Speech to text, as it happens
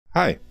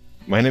Hi,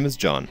 my name is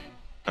John.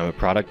 I'm a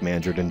product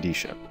manager at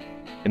Endicia.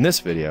 In this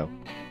video,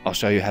 I'll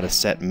show you how to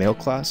set mail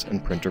class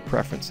and printer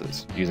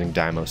preferences using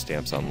DYMO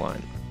stamps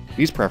online.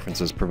 These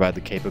preferences provide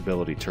the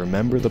capability to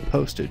remember the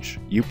postage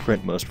you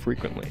print most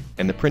frequently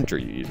and the printer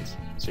you use,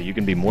 so you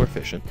can be more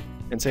efficient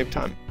and save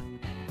time.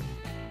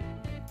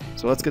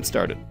 So let's get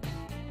started.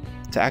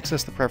 To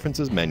access the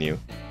Preferences menu,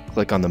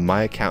 click on the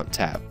My Account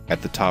tab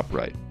at the top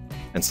right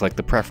and select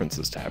the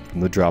Preferences tab from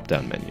the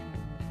drop-down menu.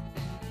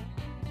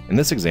 In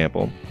this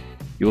example,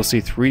 you will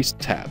see three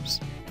tabs: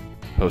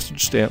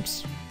 postage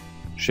stamps,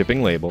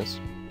 shipping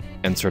labels,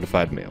 and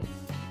certified mail.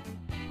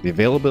 The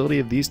availability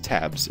of these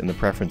tabs in the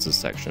Preferences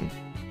section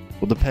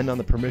will depend on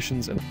the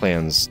permissions and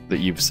plans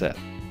that you've set.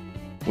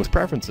 With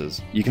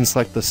Preferences, you can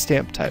select the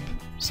stamp type,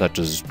 such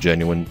as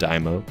genuine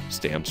DYMO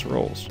stamps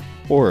rolls,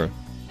 or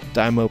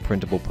DYMO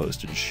printable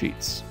postage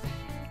sheets.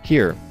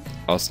 Here,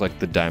 I'll select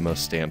the DYMO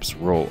stamps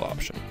roll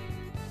option.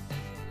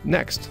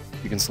 Next,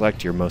 you can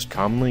select your most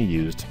commonly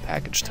used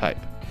package type.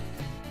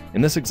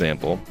 In this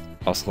example,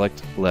 I'll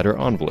select letter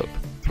envelope,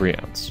 3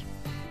 ounce.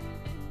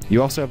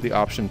 You also have the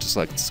option to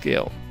select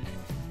scale,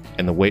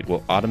 and the weight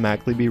will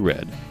automatically be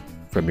read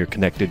from your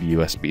connected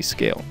USB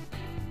scale.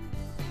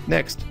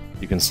 Next,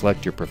 you can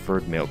select your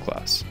preferred mail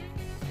class,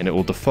 and it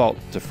will default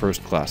to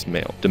first class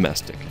mail,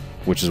 domestic,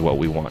 which is what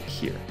we want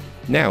here.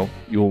 Now,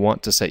 you will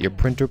want to set your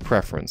printer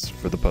preference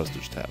for the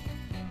postage tab.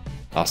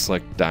 I'll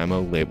select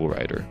DYMO Label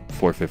Writer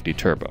 450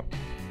 Turbo.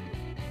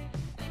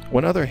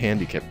 One other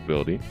handy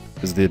capability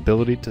is the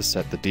ability to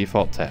set the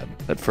default tab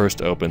that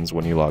first opens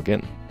when you log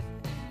in.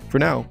 For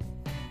now,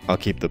 I'll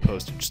keep the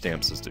postage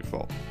stamps as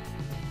default.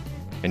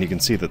 And you can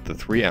see that the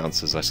 3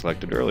 ounces I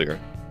selected earlier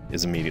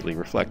is immediately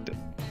reflected.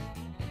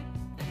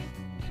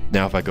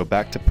 Now if I go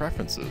back to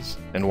Preferences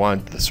and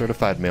wanted the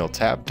Certified Mail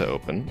tab to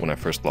open when I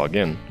first log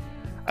in,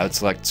 I would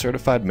select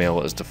Certified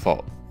Mail as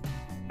default,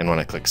 and when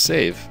I click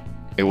Save,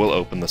 it will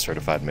open the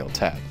Certified Mail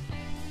tab.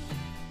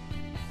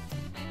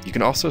 You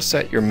can also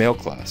set your mail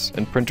class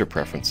and printer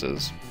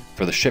preferences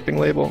for the shipping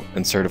label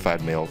and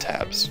certified mail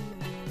tabs,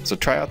 so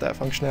try out that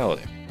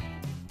functionality.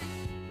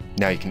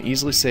 Now you can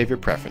easily save your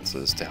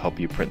preferences to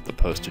help you print the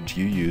postage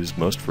you use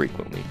most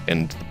frequently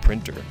and the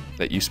printer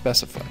that you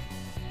specify.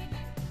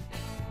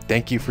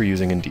 Thank you for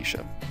using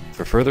Endicia.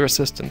 For further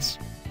assistance,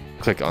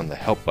 click on the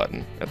Help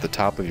button at the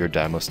top of your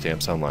DYMO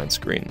Stamps Online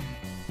screen.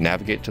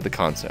 Navigate to the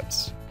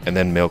Concepts, and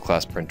then Mail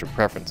Class Printer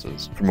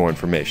Preferences for more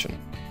information,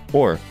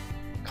 or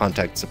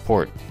contact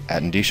support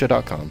at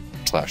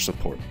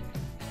endicia.com/support.